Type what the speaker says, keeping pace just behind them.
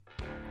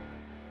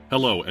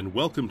Hello, and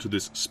welcome to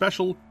this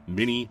special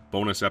mini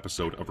bonus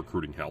episode of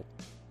Recruiting Hell.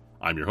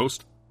 I'm your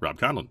host, Rob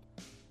Conlon.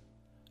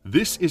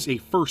 This is a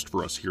first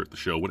for us here at the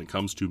show when it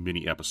comes to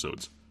mini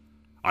episodes.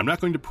 I'm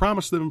not going to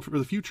promise them for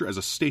the future as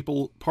a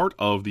staple part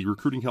of the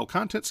Recruiting Hell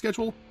content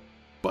schedule,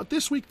 but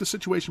this week the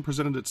situation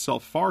presented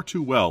itself far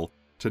too well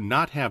to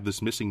not have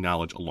this missing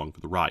knowledge along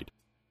for the ride.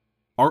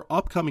 Our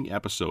upcoming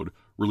episode,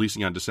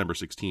 releasing on December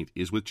 16th,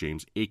 is with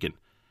James Aiken,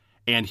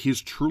 and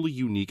his truly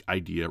unique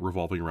idea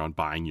revolving around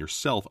buying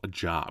yourself a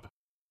job.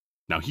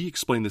 Now, he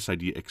explained this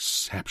idea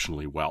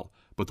exceptionally well,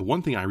 but the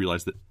one thing I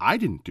realized that I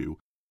didn't do,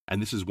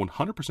 and this is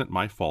 100%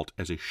 my fault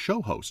as a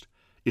show host,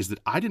 is that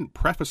I didn't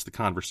preface the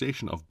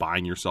conversation of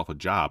buying yourself a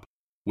job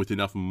with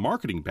enough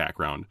marketing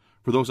background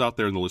for those out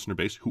there in the listener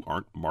base who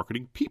aren't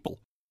marketing people.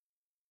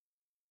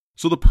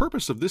 So the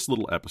purpose of this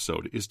little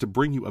episode is to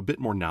bring you a bit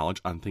more knowledge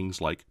on things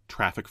like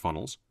traffic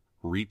funnels,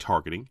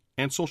 retargeting,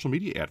 and social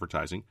media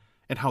advertising,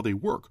 and how they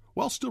work,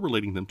 while still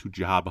relating them to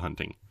job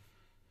hunting.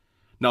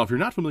 Now, if you're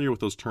not familiar with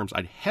those terms,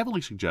 I'd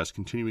heavily suggest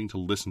continuing to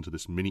listen to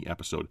this mini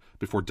episode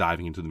before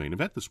diving into the main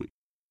event this week.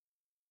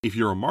 If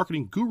you're a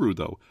marketing guru,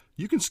 though,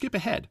 you can skip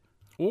ahead,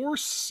 or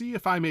see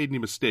if I made any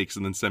mistakes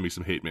and then send me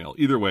some hate mail.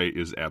 Either way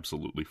is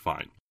absolutely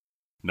fine.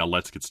 Now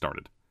let's get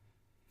started.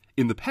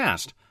 In the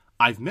past,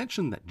 I've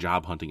mentioned that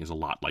job hunting is a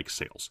lot like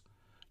sales.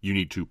 You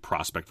need to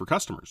prospect for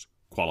customers,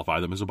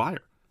 qualify them as a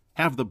buyer,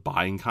 have the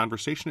buying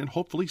conversation, and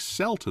hopefully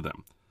sell to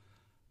them.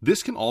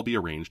 This can all be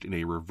arranged in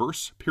a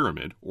reverse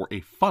pyramid or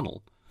a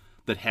funnel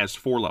that has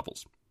 4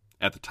 levels.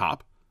 At the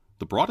top,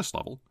 the broadest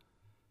level,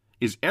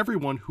 is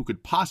everyone who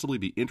could possibly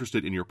be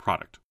interested in your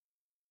product.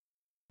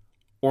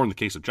 Or in the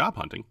case of job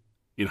hunting,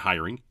 in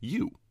hiring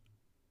you.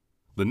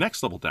 The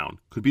next level down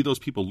could be those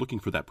people looking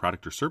for that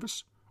product or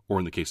service, or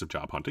in the case of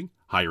job hunting,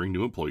 hiring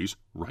new employees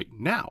right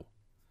now.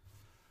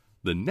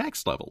 The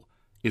next level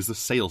is the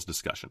sales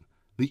discussion,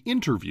 the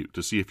interview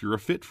to see if you're a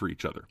fit for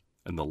each other.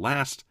 And the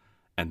last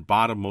and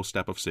bottommost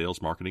step of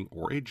sales marketing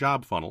or a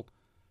job funnel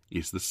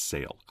is the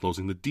sale,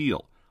 closing the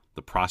deal.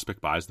 The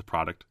prospect buys the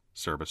product,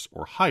 service,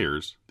 or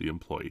hires the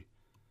employee.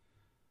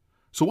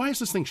 So why is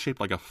this thing shaped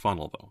like a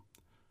funnel, though?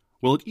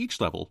 Well, at each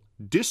level,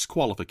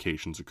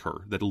 disqualifications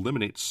occur that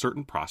eliminate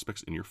certain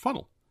prospects in your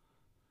funnel.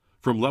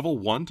 From level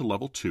 1 to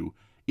level 2,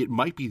 it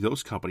might be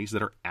those companies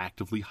that are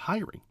actively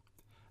hiring.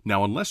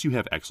 Now, unless you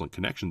have excellent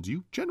connections,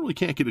 you generally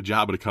can't get a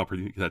job at a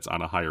company that's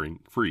on a hiring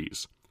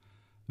freeze.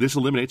 This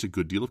eliminates a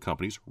good deal of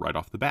companies right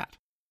off the bat.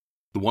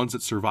 The ones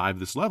that survive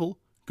this level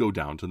go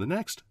down to the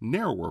next,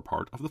 narrower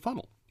part of the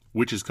funnel,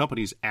 which is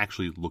companies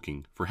actually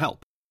looking for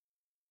help.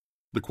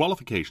 The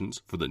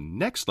qualifications for the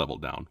next level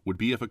down would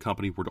be if a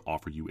company were to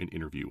offer you an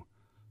interview.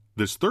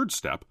 This third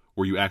step,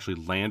 where you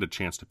actually land a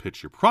chance to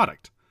pitch your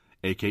product,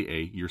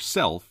 aka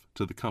yourself,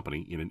 to the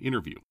company in an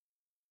interview.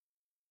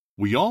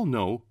 We all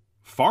know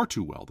far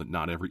too well that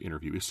not every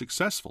interview is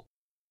successful.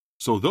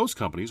 So those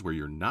companies where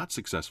you're not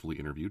successfully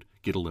interviewed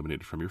get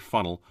eliminated from your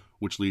funnel,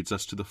 which leads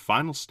us to the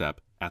final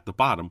step at the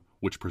bottom,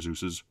 which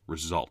produces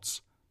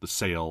results. The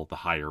sale, the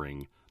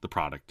hiring, the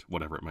product,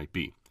 whatever it might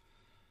be.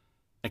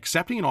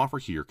 Accepting an offer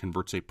here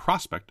converts a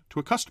prospect to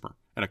a customer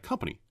and a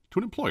company to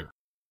an employer.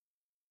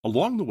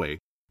 Along the way,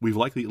 we've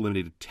likely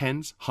eliminated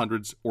tens,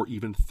 hundreds, or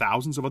even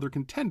thousands of other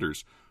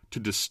contenders to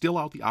distill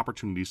out the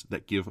opportunities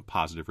that give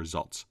positive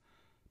results.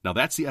 Now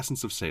that's the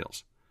essence of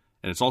sales.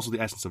 And it's also the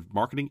essence of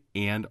marketing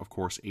and, of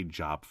course, a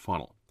job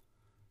funnel.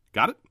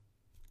 Got it?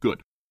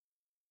 Good.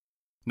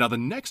 Now the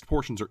next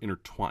portions are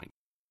intertwined.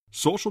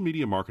 Social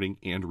media marketing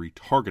and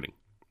retargeting.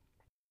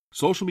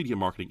 Social media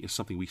marketing is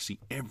something we see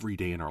every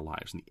day in our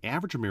lives, and the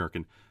average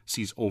American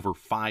sees over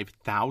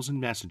 5,000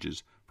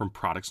 messages from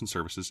products and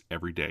services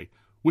every day,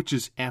 which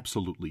is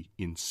absolutely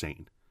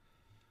insane.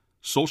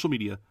 Social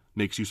media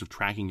makes use of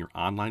tracking your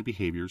online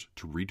behaviors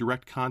to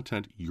redirect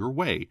content your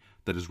way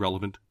that is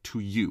relevant to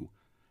you.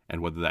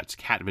 And whether that's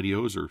cat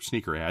videos or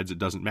sneaker ads, it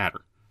doesn't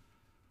matter.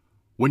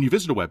 When you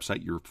visit a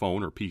website, your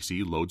phone or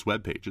PC loads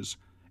web pages,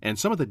 and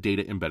some of the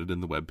data embedded in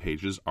the web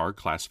pages are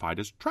classified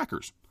as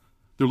trackers.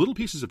 They're little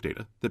pieces of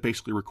data that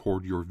basically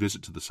record your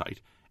visit to the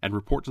site and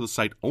report to the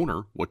site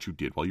owner what you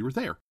did while you were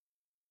there.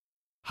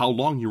 How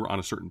long you were on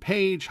a certain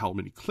page, how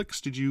many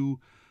clicks did you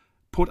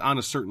put on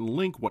a certain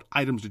link, what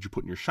items did you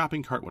put in your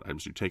shopping cart, what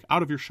items did you take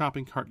out of your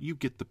shopping cart, you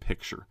get the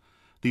picture.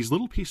 These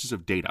little pieces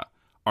of data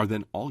are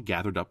then all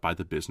gathered up by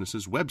the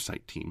business's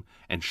website team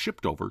and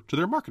shipped over to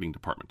their marketing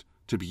department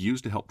to be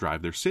used to help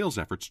drive their sales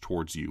efforts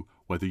towards you,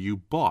 whether you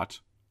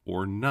bought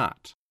or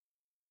not.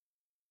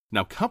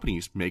 Now,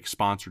 companies make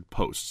sponsored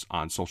posts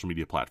on social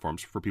media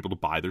platforms for people to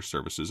buy their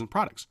services and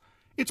products.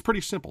 It's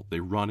pretty simple. They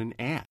run an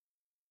ad.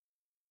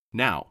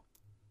 Now,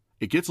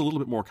 it gets a little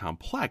bit more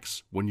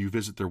complex when you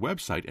visit their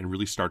website and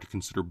really start to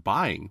consider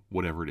buying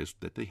whatever it is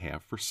that they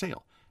have for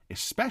sale,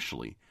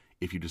 especially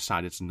if you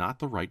decide it's not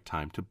the right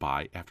time to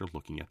buy after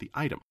looking at the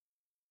item.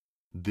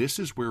 This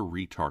is where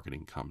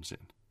retargeting comes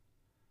in.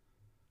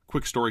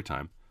 Quick story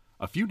time.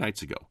 A few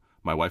nights ago,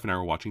 my wife and I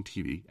were watching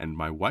TV, and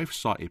my wife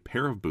saw a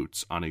pair of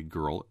boots on a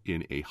girl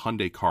in a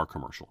Hyundai car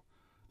commercial.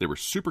 They were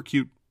super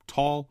cute,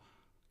 tall,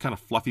 kind of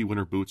fluffy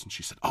winter boots, and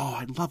she said, "Oh,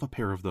 I'd love a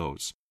pair of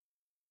those."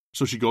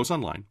 So she goes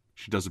online,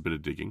 she does a bit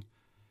of digging,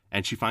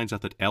 and she finds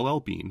out that LL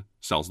Bean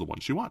sells the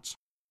ones she wants.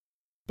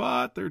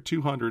 But they're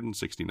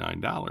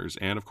 $269,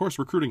 and of course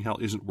Recruiting Hell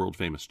isn't world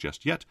famous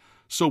just yet,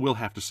 so we'll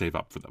have to save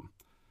up for them.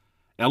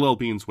 LL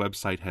Bean's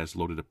website has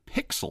loaded a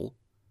pixel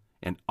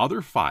and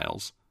other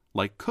files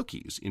like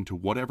cookies into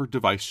whatever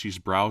device she's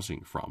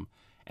browsing from,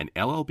 and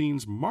LL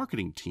Bean's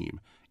marketing team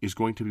is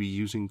going to be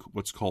using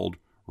what's called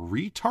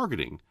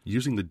retargeting,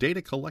 using the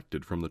data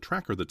collected from the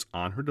tracker that's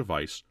on her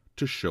device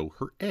to show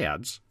her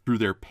ads through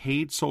their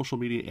paid social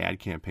media ad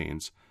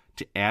campaigns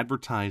to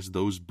advertise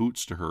those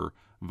boots to her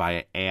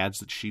via ads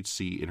that she'd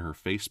see in her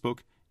Facebook,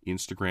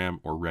 Instagram,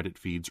 or Reddit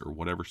feeds or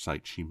whatever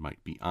site she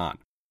might be on.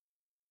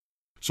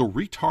 So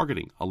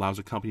retargeting allows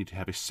a company to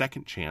have a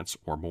second chance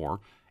or more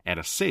at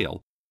a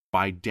sale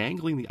by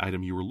dangling the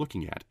item you were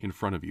looking at in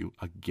front of you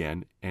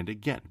again and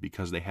again,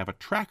 because they have a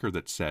tracker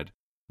that said,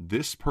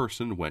 this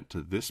person went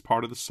to this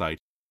part of the site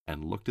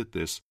and looked at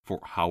this for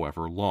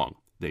however long.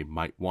 They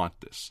might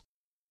want this.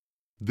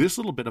 This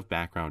little bit of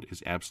background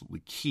is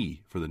absolutely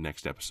key for the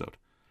next episode,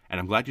 and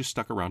I'm glad you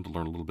stuck around to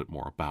learn a little bit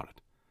more about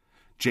it.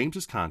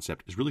 James's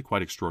concept is really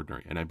quite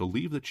extraordinary, and I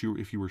believe that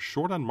if you were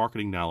short on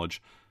marketing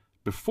knowledge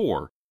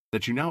before,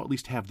 that you now at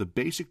least have the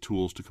basic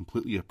tools to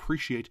completely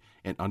appreciate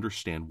and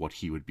understand what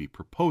he would be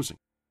proposing.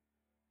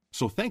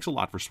 So thanks a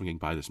lot for swinging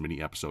by this mini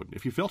episode.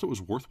 If you felt it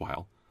was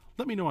worthwhile,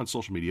 let me know on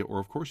social media, or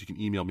of course you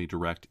can email me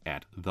direct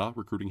at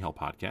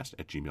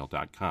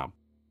therecruitinghellpodcast@gmail.com.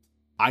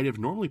 I'd have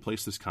normally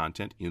placed this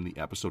content in the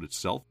episode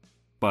itself,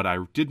 but I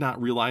did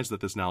not realize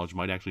that this knowledge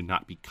might actually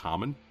not be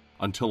common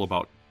until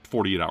about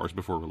 48 hours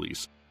before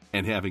release.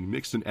 And having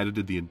mixed and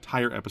edited the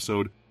entire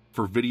episode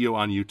for video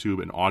on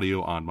YouTube and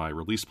audio on my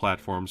release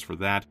platforms for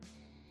that,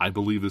 I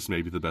believe this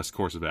may be the best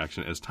course of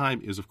action, as time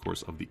is, of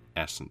course, of the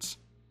essence.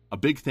 A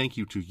big thank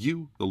you to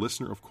you, the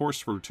listener, of course,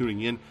 for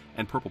tuning in,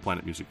 and Purple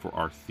Planet Music for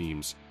our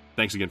themes.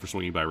 Thanks again for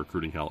swinging by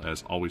Recruiting Hell.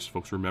 As always,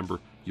 folks, remember,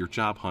 your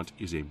job hunt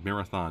is a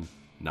marathon,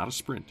 not a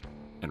sprint,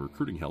 and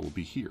Recruiting Hell will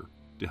be here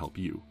to help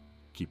you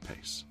keep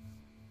pace.